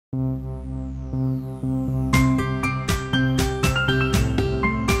Good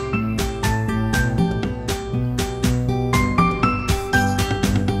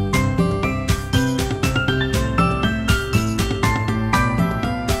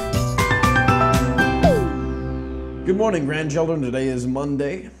morning, grandchildren. Today is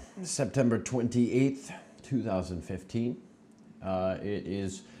Monday, September 28th, 2015. It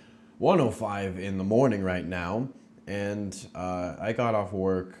is 1:05 in the morning right now, and I got off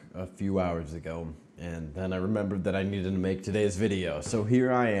work a few hours ago, and then I remembered that I needed to make today's video, so here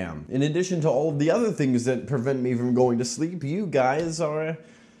I am. In addition to all of the other things that prevent me from going to sleep, you guys are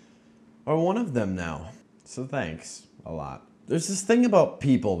one of them now. So thanks a lot. There's this thing about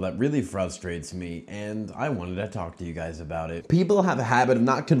people that really frustrates me, and I wanted to talk to you guys about it. People have a habit of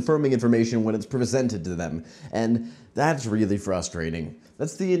not confirming information when it's presented to them, and that's really frustrating.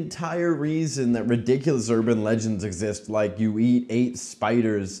 That's the entire reason that ridiculous urban legends exist, like you eat 8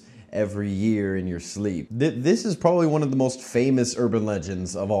 spiders every year in your sleep. This is probably one of the most famous urban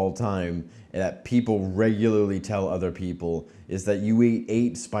legends of all time that people regularly tell other people, is that you eat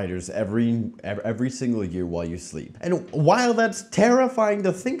 8 spiders every single year while you sleep. And while that's terrifying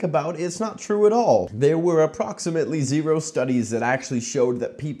to think about, it's not true at all. There were approximately 0 studies that actually showed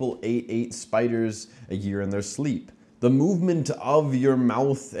that people ate 8 spiders a year in their sleep. The movement of your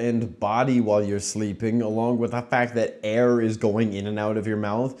mouth and body while you're sleeping, along with the fact that air is going in and out of your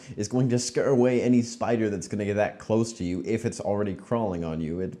mouth, is going to scare away any spider that's going to get that close to you if it's already crawling on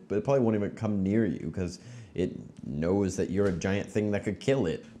you. It probably won't even come near you because it knows that you're a giant thing that could kill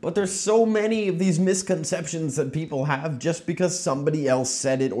it. But there's so many of these misconceptions that people have just because somebody else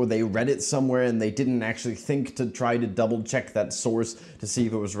said it or they read it somewhere and they didn't actually think to try to double check that source to see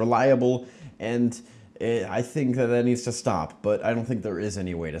if it was reliable. And I think that needs to stop, but I don't think there is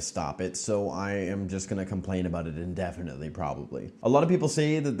any way to stop it, so I am just going to complain about it indefinitely, probably. A lot of people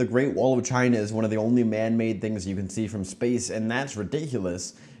say that the Great Wall of China is one of the only man-made things you can see from space, and that's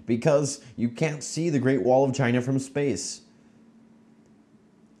ridiculous, because you can't see the Great Wall of China from space.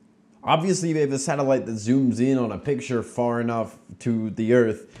 Obviously, if you have a satellite that zooms in on a picture far enough to the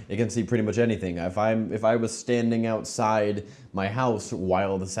Earth, it can see pretty much anything. If I was standing outside my house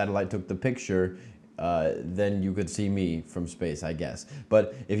while the satellite took the picture, then you could see me from space, I guess.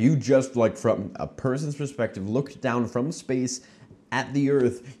 But if you just, like, from a person's perspective, looked down from space at the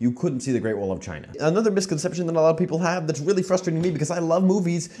Earth, you couldn't see the Great Wall of China. Another misconception that a lot of people have that's really frustrating me because I love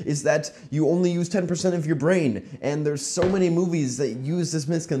movies is that you only use 10% of your brain. And there's so many movies that use this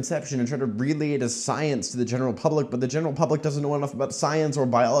misconception and try to relay it as science to the general public, but the general public doesn't know enough about science or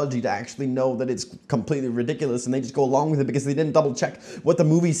biology to actually know that it's completely ridiculous, and they just go along with it because they didn't double check what the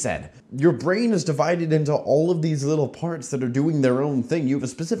movie said. Your brain is divided into all of these little parts that are doing their own thing. You have a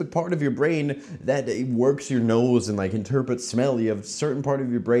specific part of your brain that works your nose and, like, interprets smell. You have certain part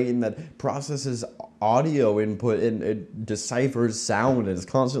of your brain that processes audio input and it deciphers sound and is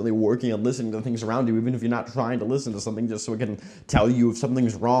constantly working on listening to things around you, even if you're not trying to listen to something, just so it can tell you if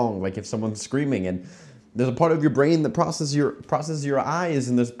something's wrong, like if someone's screaming. And there's a part of your brain that processes your eyes,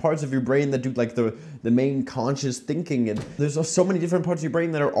 and there's parts of your brain that do, like, the main conscious thinking, and there's so many different parts of your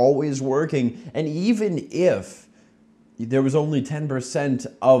brain that are always working. And even if there was only 10%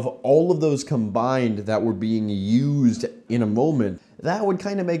 of all of those combined that were being used in a moment, that would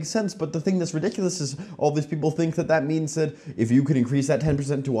kind of make sense. But the thing that's ridiculous is all these people think that that means that if you could increase that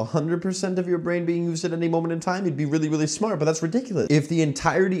 10% to 100% of your brain being used at any moment in time, you'd be really, really smart. But that's ridiculous. If the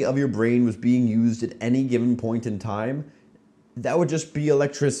entirety of your brain was being used at any given point in time, that would just be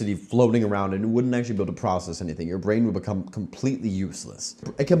electricity floating around, and it wouldn't actually be able to process anything. Your brain would become completely useless.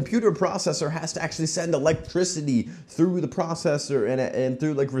 A computer processor has to actually send electricity through the processor and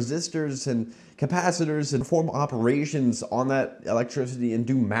through, like, resistors and capacitors and perform operations on that electricity and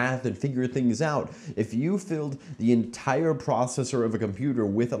do math and figure things out. If you filled the entire processor of a computer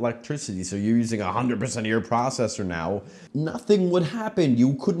with electricity, so you're using 100% of your processor now, nothing would happen.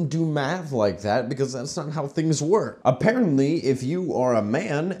 You couldn't do math like that because that's not how things work. Apparently, if you are a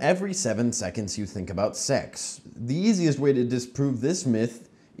man, every 7 seconds you think about sex. The easiest way to disprove this myth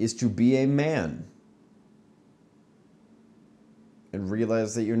is to be a man and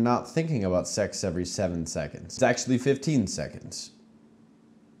realize that you're not thinking about sex every 7 seconds. It's actually 15 seconds.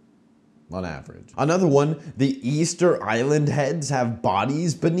 On average. Another one, the Easter Island heads have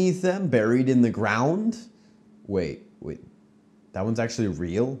bodies beneath them, buried in the ground. Wait, that one's actually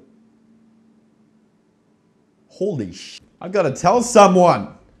real? Holy sh! I've got to tell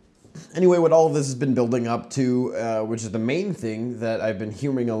someone! Anyway, what all of this has been building up to, which is the main thing that I've been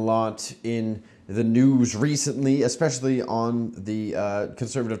hearing a lot in the news recently, especially on the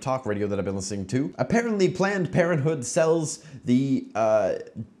conservative talk radio that I've been listening to. Apparently, Planned Parenthood sells the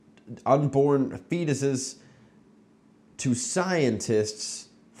unborn fetuses to scientists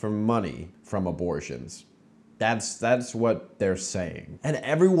for money from abortions. That's what they're saying. And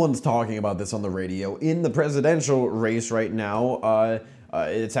everyone's talking about this on the radio. In the presidential race right now,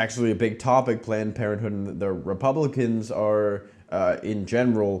 it's actually a big topic, Planned Parenthood, and the Republicans are, in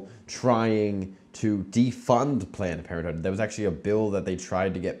general, trying to defund Planned Parenthood. There was actually a bill that they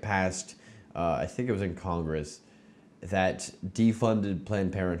tried to get passed, I think it was in Congress, that defunded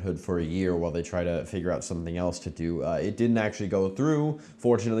Planned Parenthood for a year while they try to figure out something else to do. It didn't actually go through,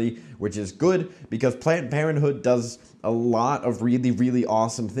 fortunately, which is good because Planned Parenthood does a lot of really, really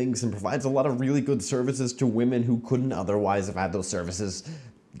awesome things and provides a lot of really good services to women who couldn't otherwise have had those services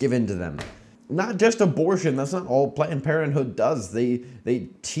given to them. Not just abortion, that's not all Planned Parenthood does. They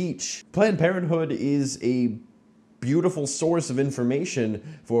teach. Planned Parenthood is a beautiful source of information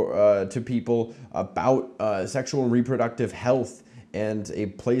for to people about sexual and reproductive health, and a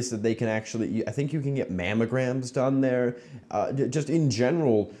place that they can actually, I think you can get mammograms done there. Just in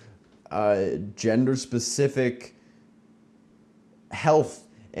general, gender-specific health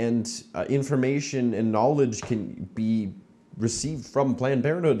and information and knowledge can be received from Planned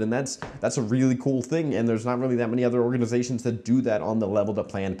Parenthood, and that's a really cool thing, and there's not really that many other organizations that do that on the level that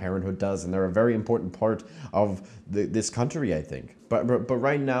Planned Parenthood does, and they're a very important part of this country, I think. But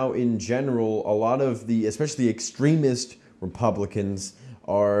right now, in general, a lot of the, especially extremist Republicans,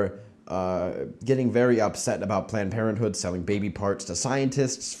 are getting very upset about Planned Parenthood selling baby parts to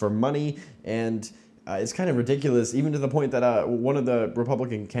scientists for money, and it's kind of ridiculous, even to the point that one of the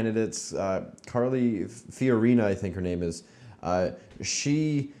Republican candidates, Carly Fiorina, I think her name is,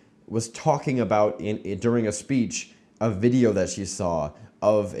 she was talking about during a speech a video that she saw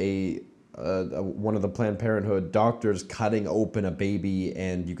of one of the Planned Parenthood doctors cutting open a baby,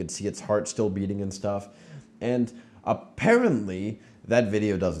 and you could see its heart still beating and stuff. And apparently that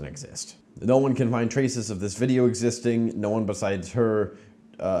video doesn't exist. No one can find traces of this video existing. No one besides her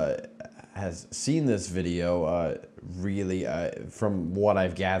has seen this video, really, from what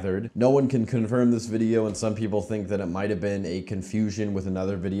I've gathered. No one can confirm this video, and some people think that it might have been a confusion with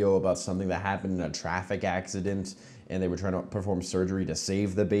another video about something that happened in a traffic accident, and they were trying to perform surgery to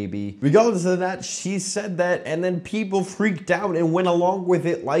save the baby. Regardless of that, she said that, and then people freaked out and went along with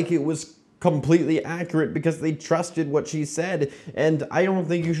it like it was completely accurate because they trusted what she said, and I don't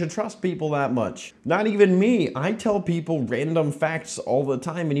think you should trust people that much. Not even me. I tell people random facts all the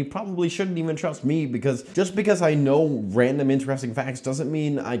time, and you probably shouldn't even trust me, because just because I know random interesting facts doesn't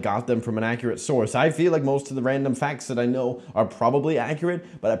mean I got them from an accurate source. I feel like most of the random facts that I know are probably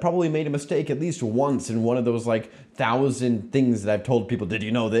accurate, but I probably made a mistake at least once in one of those like 1,000 things that I've told people, did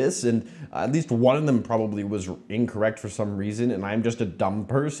you know this? And at least one of them probably was incorrect for some reason, and I'm just a dumb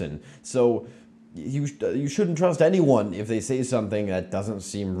person. So you shouldn't trust anyone if they say something that doesn't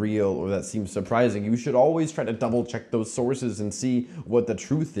seem real or that seems surprising. You should always try to double check those sources and see what the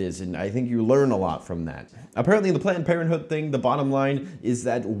truth is, and I think you learn a lot from that. Apparently the Planned Parenthood thing, the bottom line is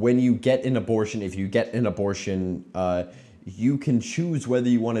that when you get an abortion, if you get an abortion, you can choose whether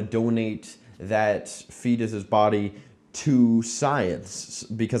you want to donate that fetus's body to science,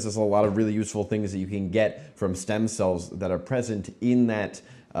 because there's a lot of really useful things that you can get from stem cells that are present in that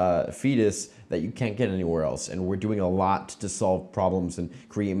fetus that you can't get anywhere else. And we're doing a lot to solve problems and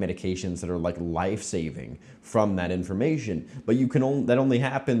create medications that are like life-saving from that information. But you can that only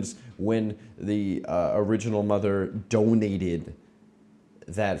happens when the original mother donated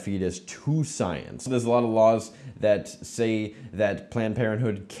that fetus to science. There's a lot of laws that say that Planned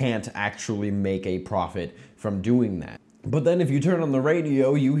Parenthood can't actually make a profit from doing that. But then if you turn on the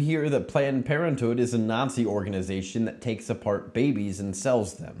radio, you hear that Planned Parenthood is a Nazi organization that takes apart babies and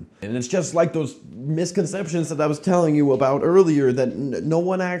sells them. And it's just like those misconceptions that I was telling you about earlier, that no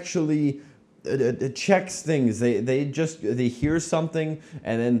one actually checks things. They hear something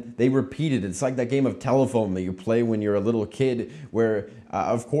and then they repeat it. It's like that game of telephone that you play when you're a little kid, where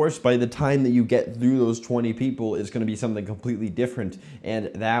of course by the time that you get through those 20 people, it's going to be something completely different, and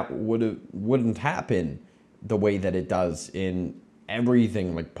that wouldn't happen the way that it does in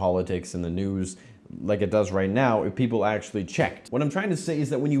everything like politics and the news, like it does right now, if people actually checked. What I'm trying to say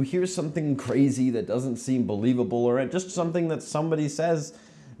is that when you hear something crazy that doesn't seem believable, or just something that somebody says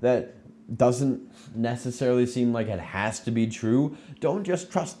that doesn't necessarily seem like it has to be true, don't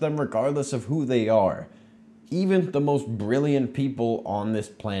just trust them regardless of who they are. Even the most brilliant people on this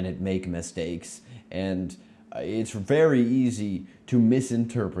planet make mistakes, and it's very easy to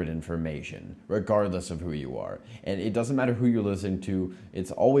misinterpret information regardless of who you are. And it doesn't matter who you're listening to,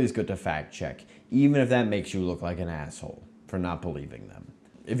 it's always good to fact check, even if that makes you look like an asshole for not believing them.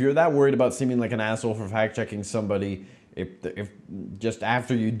 If you're that worried about seeming like an asshole for fact checking somebody, If just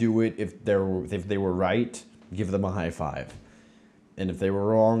after you do it, if they were right, give them a high five, and if they were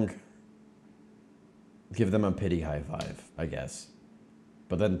wrong, give them a pity high five, I guess.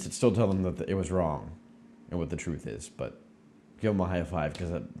 But then to still tell them that it was wrong, and what the truth is. But give them a high five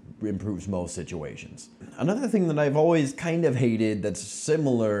because it improves most situations. Another thing that I've always kind of hated that's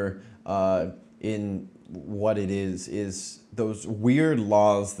similar in what it is those weird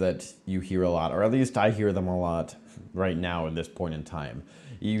laws that you hear a lot, or at least I hear them a lot right now at this point in time.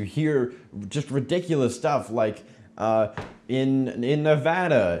 You hear just ridiculous stuff like in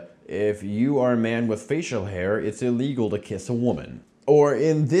Nevada, if you are a man with facial hair, it's illegal to kiss a woman. Or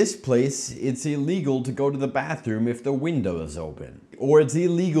in this place, it's illegal to go to the bathroom if the window is open. Or it's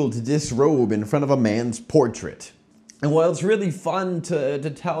illegal to disrobe in front of a man's portrait. And while it's really fun to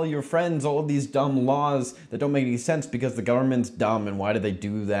tell your friends all of these dumb laws that don't make any sense because the government's dumb and why do they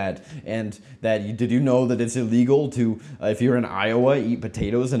do that, and that did you know that it's illegal to, if you're in Iowa, eat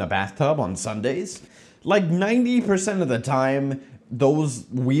potatoes in a bathtub on Sundays? Like 90% of the time, those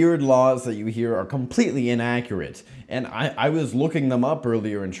weird laws that you hear are completely inaccurate. And I was looking them up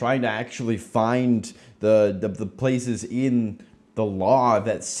earlier and trying to actually find the places in the law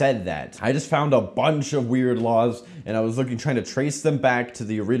that said that. I just found a bunch of weird laws, and I was trying to trace them back to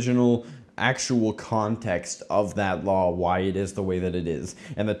the original actual context of that law, why it is the way that it is.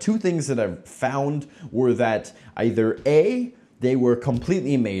 And the two things that I found were that either A, they were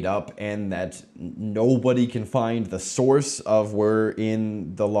completely made up and that nobody can find the source of where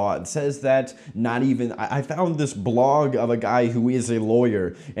in the law it says that. Not even, I found this blog of a guy who is a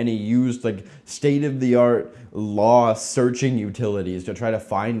lawyer, and he used like state-of-the-art law searching utilities to try to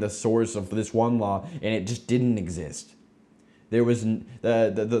find the source of this one law, and it just didn't exist. There was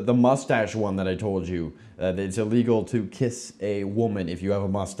the mustache one that I told you, that it's illegal to kiss a woman if you have a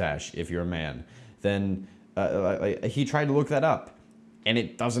mustache, if you're a man. Then he tried to look that up, and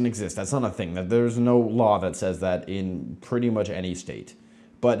it doesn't exist. That's not a thing. There's no law that says that in pretty much any state.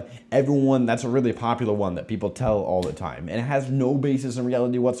 But everyone, that's a really popular one that people tell all the time. And it has no basis in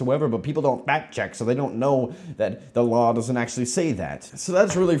reality whatsoever, but people don't fact check, so they don't know that the law doesn't actually say that. So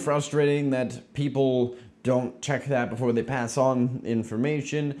that's really frustrating that people don't check that before they pass on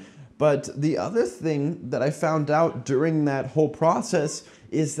information. But the other thing that I found out during that whole process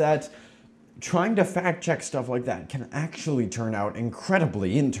is that trying to fact check stuff like that can actually turn out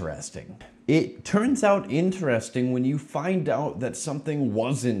incredibly interesting. It turns out interesting when you find out that something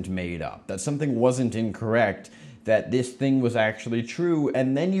wasn't made up, that something wasn't incorrect, that this thing was actually true,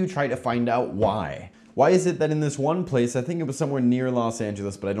 and then you try to find out why. Why is it that in this one place, I think it was somewhere near Los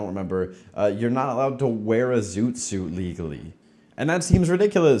Angeles, but I don't remember, you're not allowed to wear a zoot suit legally? And that seems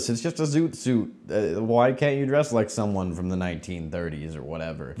ridiculous. It's just a zoot suit. Why can't you dress like someone from the 1930s or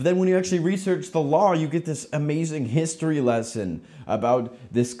whatever? But then when you actually research the law, you get this amazing history lesson about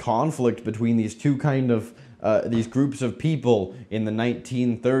this conflict between these two kind of, these groups of people in the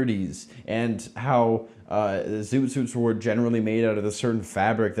 1930s, and how zoot suits were generally made out of a certain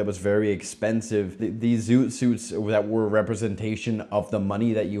fabric that was very expensive. These zoot suits that were a representation of the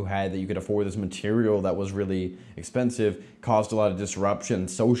money that you had, that you could afford this material that was really expensive, caused a lot of disruption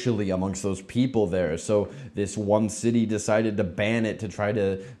socially amongst those people there. So this one city decided to ban it to try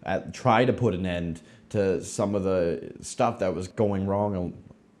to put an end to some of the stuff that was going wrong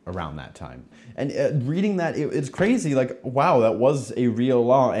around that time. And reading that, it's crazy, like, wow, that was a real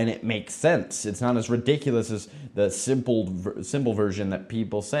law, and it makes sense. It's not as ridiculous as the simple version that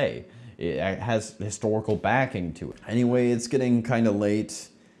people say. It has historical backing to it. Anyway, it's getting kind of late,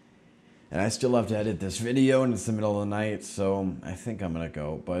 and I still have to edit this video, and it's the middle of the night, so I think I'm gonna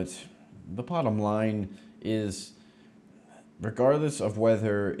go. But the bottom line is, regardless of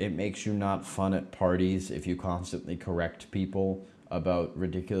whether it makes you not fun at parties if you constantly correct people about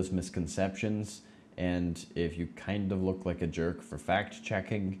ridiculous misconceptions, and if you kind of look like a jerk for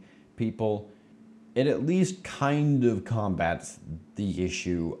fact-checking people, it at least kind of combats the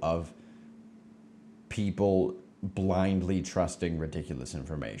issue of people blindly trusting ridiculous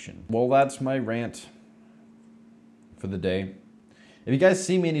information. Well, that's my rant for the day. If you guys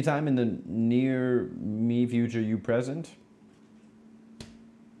see me anytime in the near me future, you present,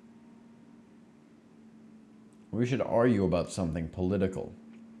 we should argue about something political.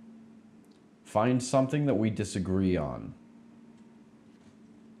 Find something that we disagree on.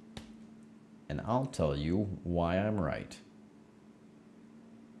 And I'll tell you why I'm right.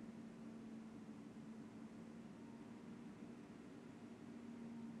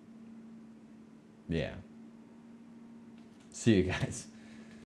 Yeah. See you guys.